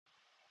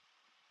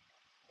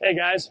Hey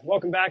guys,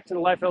 welcome back to the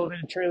Life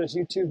Elevated Trailers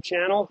YouTube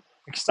channel.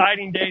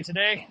 Exciting day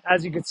today.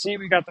 As you can see,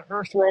 we got the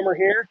Earth Roamer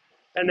here,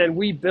 and then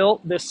we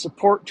built this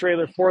support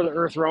trailer for the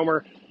Earth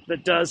Roamer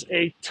that does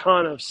a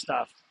ton of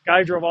stuff.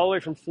 Guy drove all the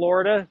way from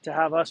Florida to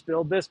have us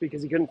build this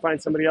because he couldn't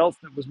find somebody else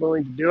that was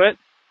willing to do it.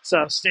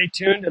 So stay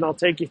tuned and I'll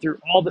take you through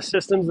all the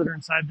systems that are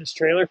inside this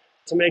trailer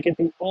to make it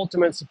the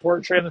ultimate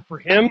support trailer for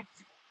him.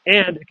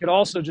 And it could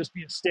also just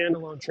be a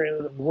standalone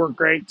trailer that would work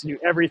great to do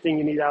everything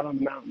you need out on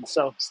the mountain.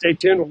 So stay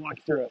tuned, we'll walk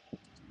you through it.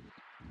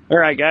 All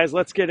right, guys,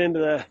 let's get into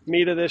the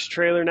meat of this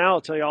trailer now.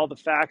 I'll tell you all the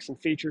facts and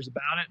features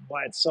about it and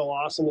why it's so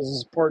awesome as a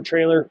support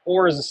trailer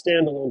or as a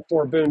standalone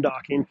for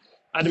boondocking.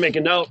 I had to make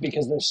a note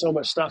because there's so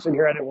much stuff in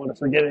here, I didn't want to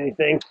forget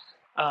anything.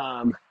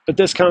 But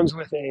this comes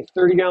with a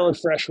 30-gallon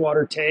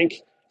freshwater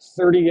tank,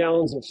 30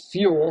 gallons of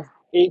fuel,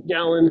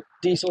 8-gallon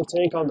diesel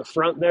tank on the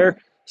front there,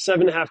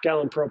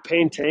 7.5-gallon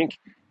propane tank,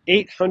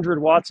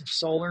 800 watts of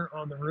solar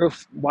on the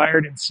roof,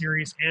 wired in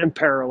series and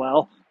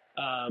parallel.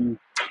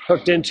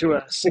 Hooked into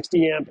a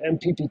 60 amp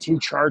MPPT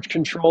charge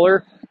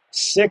controller,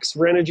 6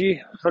 Renogy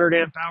 100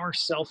 amp hour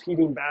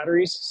self-heating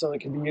batteries so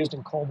it can be used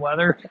in cold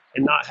weather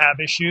and not have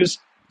issues,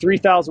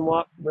 3000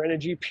 watt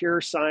Renogy pure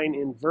sine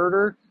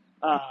inverter,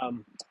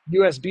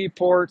 USB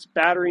ports,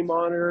 battery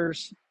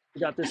monitors.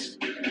 We got this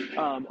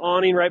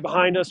awning right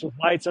behind us with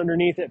lights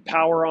underneath it,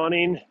 power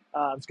awning.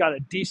 It's got a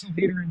diesel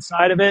heater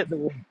inside of it that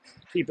will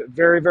keep it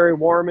very, very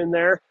warm in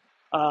there.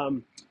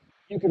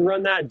 You can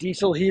run that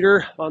diesel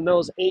heater on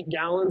those 8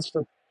 gallons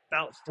for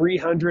about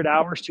 300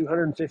 hours,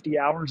 250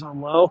 hours on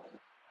low.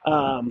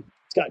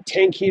 It's got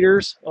tank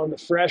heaters on the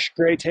fresh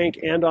gray tank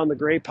and on the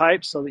gray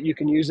pipe so that you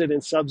can use it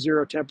in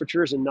sub-zero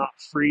temperatures and not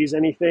freeze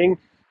anything.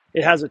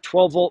 It has a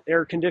 12-volt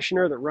air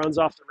conditioner that runs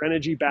off the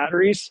Renogy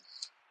batteries.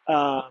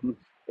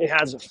 It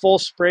has a full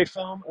spray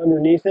foam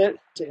underneath it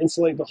to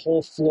insulate the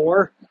whole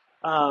floor,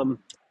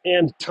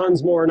 and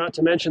tons more, not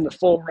to mention the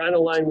full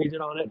rhino line we did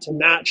on it to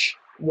match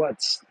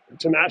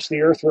the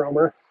Earth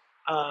Roamer.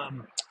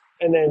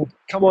 And then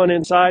come on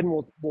inside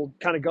and we'll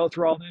kind of go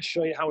through all this,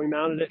 show you how we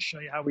mounted it, show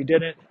you how we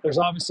did it. There's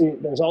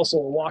also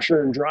a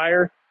washer and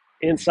dryer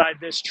inside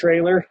this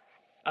trailer.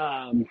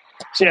 So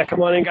yeah,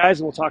 come on in, guys,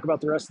 and we'll talk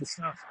about the rest of the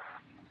stuff.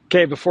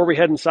 Okay, before we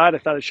head inside, I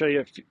thought I'd show you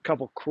a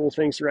couple cool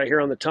things right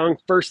here on the tongue.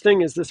 First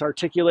thing is this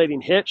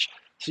articulating hitch.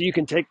 So you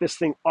can take this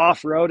thing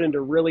off-road into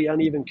really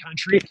uneven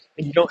country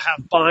and you don't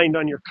have bind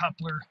on your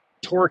coupler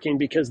torquing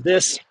because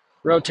this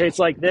rotates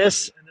like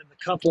this and then the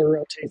coupler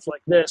rotates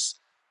like this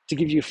to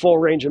give you full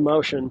range of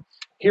motion.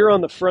 Here on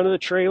the front of the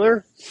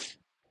trailer,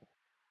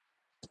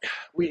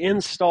 we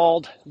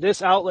installed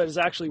this outlet is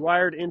actually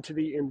wired into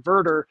the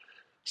inverter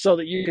so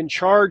that you can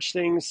charge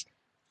things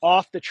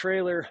off the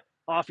trailer,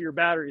 off your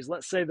batteries.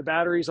 Let's say the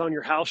batteries on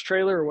your house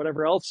trailer or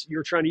whatever else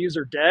you're trying to use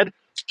are dead.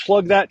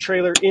 Plug that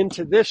trailer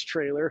into this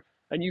trailer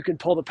and you can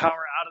pull the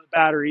power out of the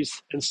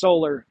batteries and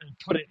solar and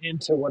put it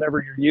into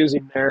whatever you're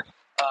using there.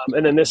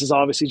 And then this is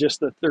obviously just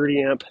the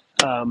 30 amp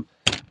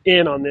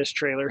in on this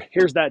trailer.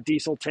 Here's that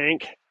diesel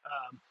tank.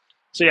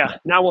 So yeah,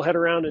 now we'll head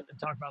around and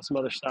talk about some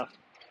other stuff.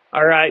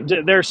 All right,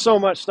 there's so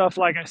much stuff,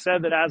 like I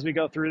said, that as we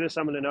go through this,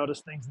 I'm going to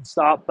notice things and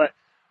stop. But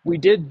we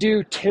did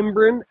do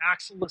Timbren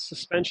axle-less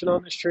suspension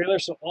on this trailer,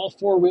 so all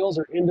 4 wheels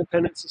are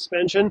independent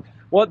suspension.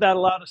 What that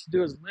allowed us to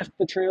do is lift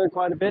the trailer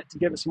quite a bit to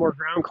give it some more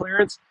ground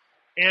clearance,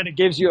 and it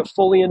gives you a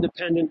fully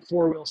independent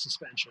 4-wheel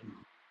suspension.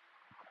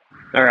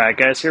 All right,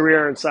 guys, here we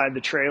are inside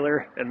the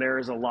trailer, and there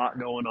is a lot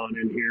going on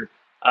in here.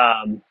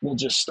 We'll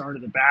just start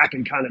at the back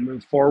and kind of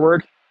move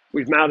forward.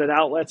 We've mounted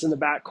outlets in the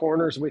back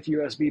corners with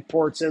USB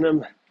ports in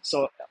them.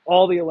 So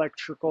all the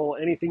electrical,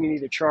 anything you need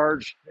to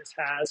charge, this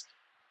has.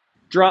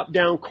 Drop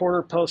down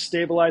corner post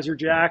stabilizer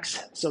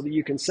jacks so that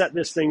you can set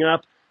this thing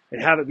up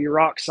and have it be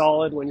rock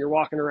solid when you're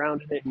walking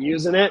around in it and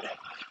using it.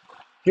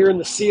 Here in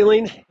the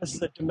ceiling, this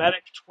is a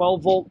Dometic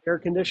 12-volt air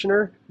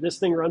conditioner. This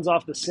thing runs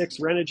off the 6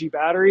 Renogy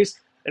batteries,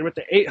 and with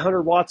the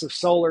 800 watts of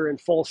solar in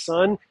full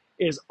sun,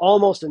 is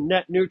almost a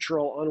net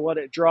neutral on what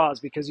it draws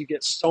because you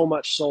get so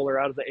much solar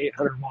out of the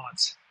 800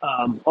 watts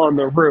on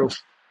the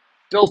roof.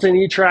 Built-in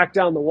E-track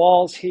down the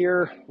walls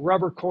here,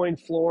 rubber coin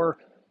floor,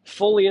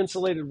 fully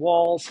insulated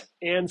walls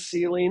and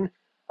ceiling.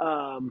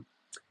 And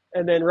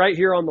then right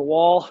here on the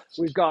wall,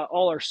 we've got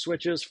all our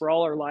switches for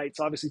all our lights,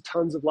 obviously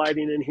tons of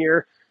lighting in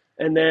here.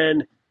 And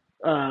then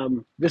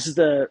this is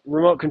the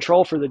remote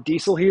control for the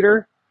diesel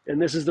heater, and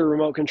this is the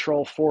remote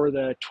control for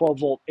the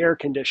 12-volt air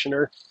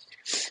conditioner.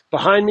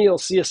 Behind me, you'll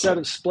see a set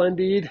of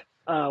Splendide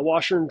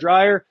washer and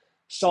dryer,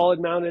 solid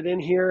mounted in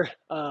here.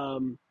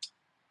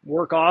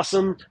 Work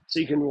awesome, so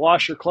you can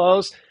wash your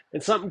clothes.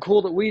 And something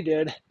cool that we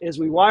did is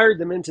we wired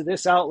them into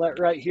this outlet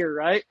right here,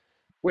 right?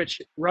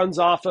 Which runs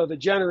off of a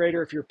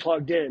generator if you're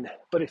plugged in.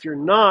 But if you're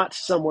not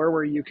somewhere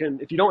where you can,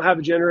 if you don't have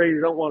a generator,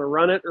 you don't want to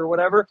run it or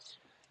whatever,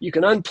 you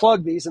can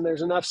unplug these and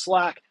there's enough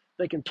slack.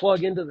 They can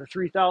plug into the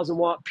 3000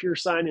 watt pure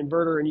sine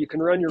inverter and you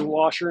can run your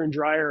washer and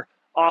dryer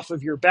off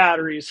of your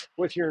batteries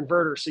with your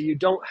inverter. So you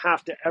don't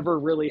have to ever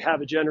really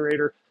have a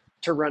generator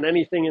to run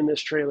anything in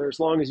this trailer as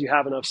long as you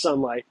have enough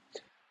sunlight.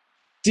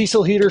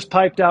 Diesel heaters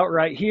piped out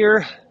right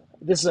here.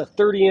 This is a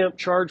 30 amp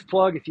charge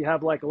plug if you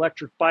have like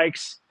electric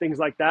bikes, things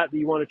like that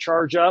you want to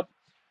charge up.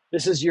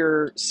 This is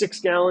your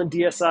 6-gallon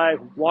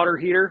DSI water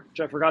heater, which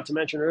I forgot to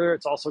mention earlier.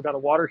 It's also got a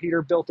water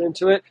heater built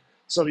into it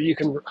so that you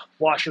can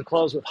wash your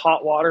clothes with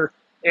hot water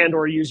and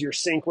or use your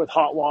sink with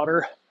hot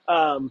water.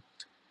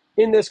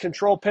 In this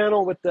control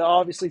panel with the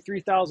obviously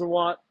 3,000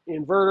 watt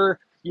inverter,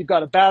 you've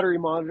got a battery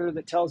monitor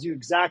that tells you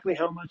exactly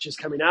how much is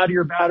coming out of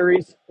your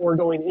batteries or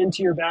going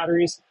into your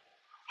batteries,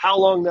 how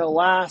long they'll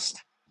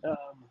last.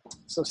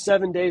 So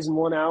 7 days and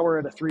 1 hour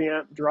at a 3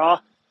 amp draw,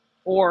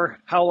 or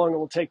how long it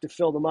will take to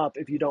fill them up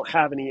if you don't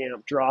have any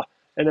amp draw.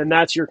 And then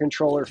that's your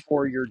controller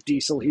for your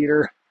diesel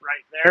heater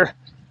right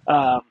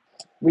there.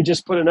 We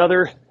just put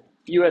another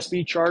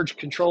USB charge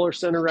controller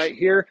center right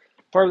here.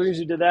 Part of the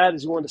reason we did that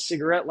is we wanted a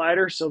cigarette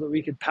lighter so that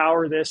we could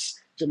power this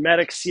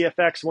Dometic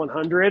CFX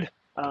 100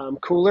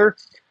 cooler.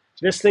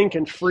 This thing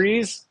can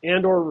freeze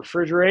and or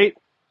refrigerate.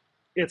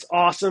 It's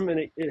awesome, and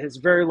it has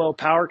very low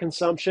power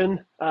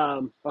consumption,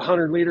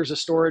 100 liters of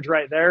storage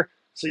right there.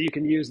 So you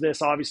can use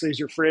this obviously as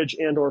your fridge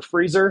and or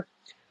freezer.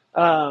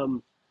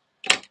 Up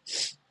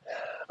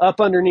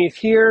underneath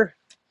here,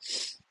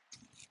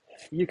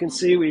 you can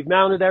see we've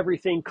mounted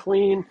everything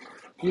clean.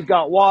 You've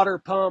got water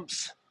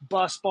pumps,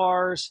 bus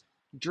bars,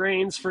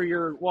 drains for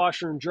your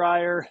washer and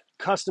dryer,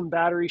 custom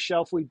battery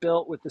shelf we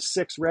built with the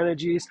 6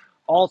 Renogy's,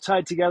 all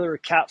tied together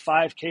with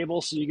Cat5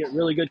 cable so you get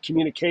really good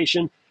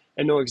communication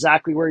and know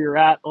exactly where you're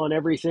at on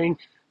everything.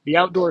 The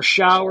outdoor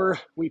shower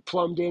we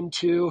plumbed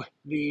into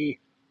the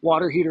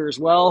water heater as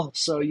well,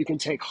 so you can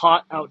take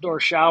hot outdoor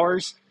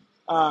showers.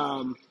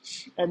 And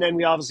then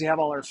we obviously have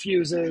all our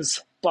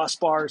fuses, bus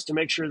bars to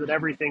make sure that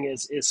everything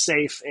is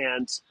safe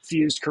and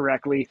fused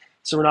correctly,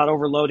 so we're not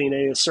overloading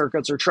any of the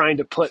circuits or trying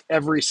to put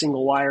every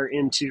single wire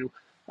into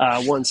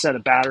one set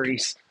of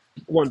batteries,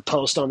 one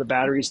post on the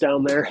batteries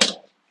down there.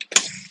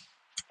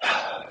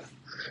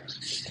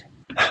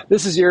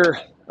 This is your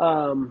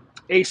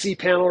AC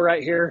panel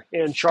right here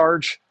and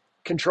charge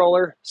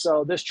controller.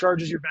 So this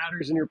charges your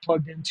batteries and you're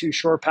plugged into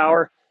shore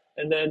power.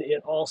 And then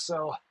it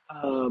also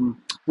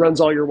runs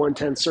all your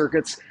 110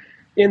 circuits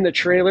in the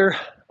trailer.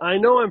 I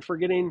know I'm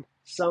forgetting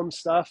some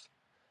stuff.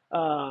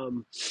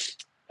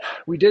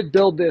 We did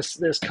build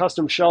this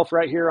custom shelf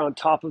right here on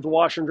top of the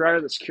washer and dryer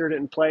that secured it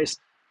in place.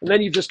 And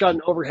then you've just got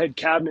an overhead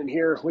cabinet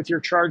here with your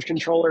charge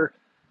controller,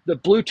 the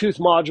Bluetooth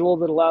module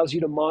that allows you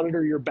to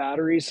monitor your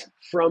batteries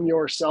from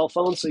your cell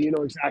phone so you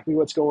know exactly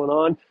what's going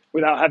on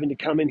without having to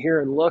come in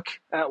here and look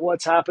at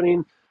what's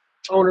happening.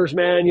 Owner's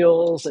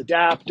manuals,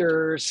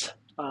 adapters,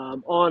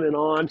 on and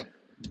on.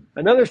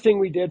 Another thing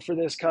we did for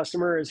this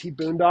customer is he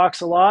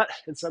boondocks a lot,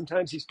 and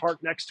sometimes he's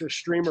parked next to a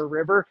stream or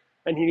river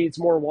and he needs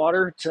more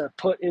water to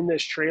put in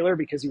this trailer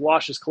because he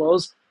washes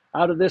clothes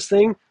out of this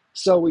thing.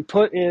 So we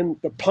put in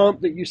the pump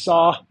that you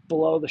saw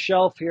below the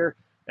shelf here,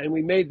 and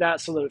we made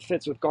that so that it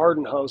fits with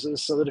garden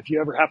hoses so that if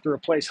you ever have to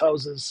replace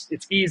hoses,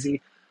 it's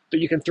easy. But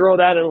you can throw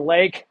that in a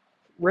lake,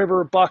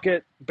 river,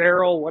 bucket,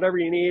 barrel, whatever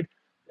you need,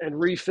 and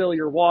refill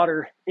your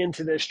water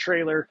into this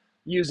trailer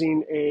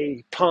using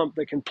a pump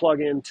that can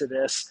plug into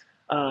this.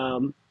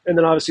 And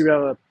then obviously we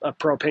have a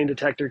propane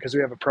detector because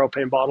we have a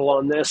propane bottle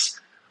on this.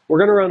 We're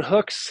going to run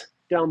hooks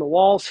down the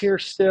walls here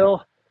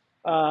still.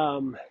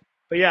 But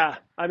yeah,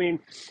 I mean,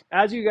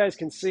 as you guys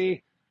can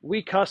see,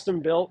 we custom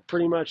built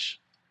pretty much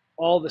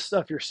all the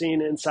stuff you're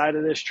seeing inside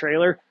of this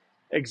trailer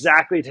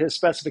exactly to his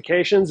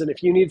specifications. And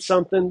if you need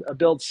something, a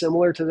build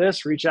similar to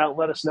this, reach out and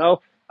let us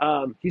know.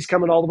 He's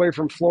coming all the way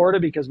from Florida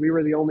because we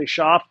were the only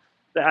shop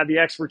that had the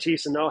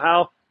expertise and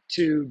know-how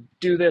to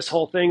do this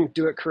whole thing,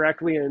 do it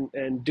correctly,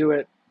 and do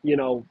it,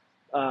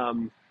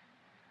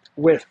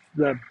 with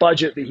the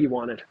budget that he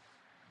wanted.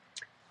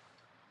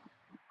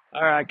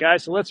 All right,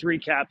 guys, so let's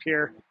recap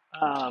here.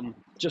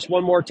 Just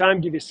one more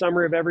time, give you a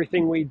summary of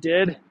everything we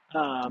did.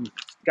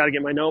 Got to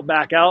get my note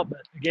back out,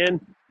 but again,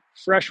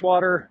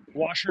 freshwater,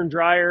 washer and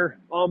dryer,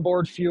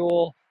 onboard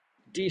fuel,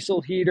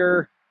 diesel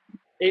heater,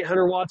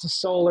 800 watts of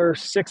solar,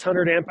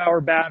 600 amp hour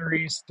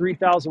batteries,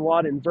 3,000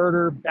 watt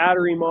inverter,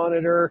 battery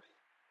monitor,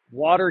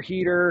 water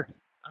heater,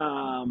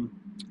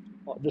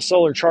 the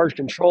solar charge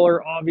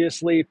controller,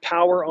 obviously,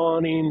 power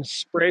awning,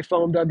 spray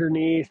foamed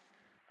underneath,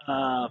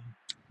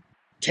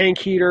 tank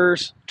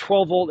heaters,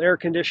 12 volt air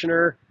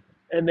conditioner,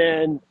 and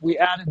then we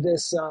added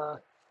this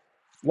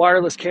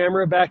wireless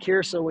camera back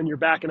here so when you're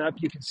backing up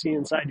you can see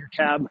inside your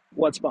cab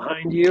what's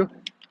behind you.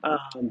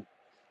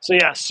 So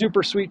yeah,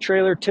 super sweet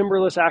trailer,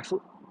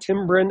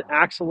 Timbren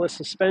axle-less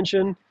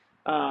suspension,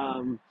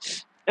 and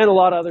a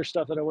lot of other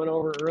stuff that I went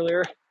over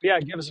earlier. But yeah,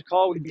 give us a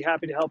call. We'd be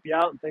happy to help you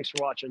out, and thanks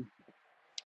for watching.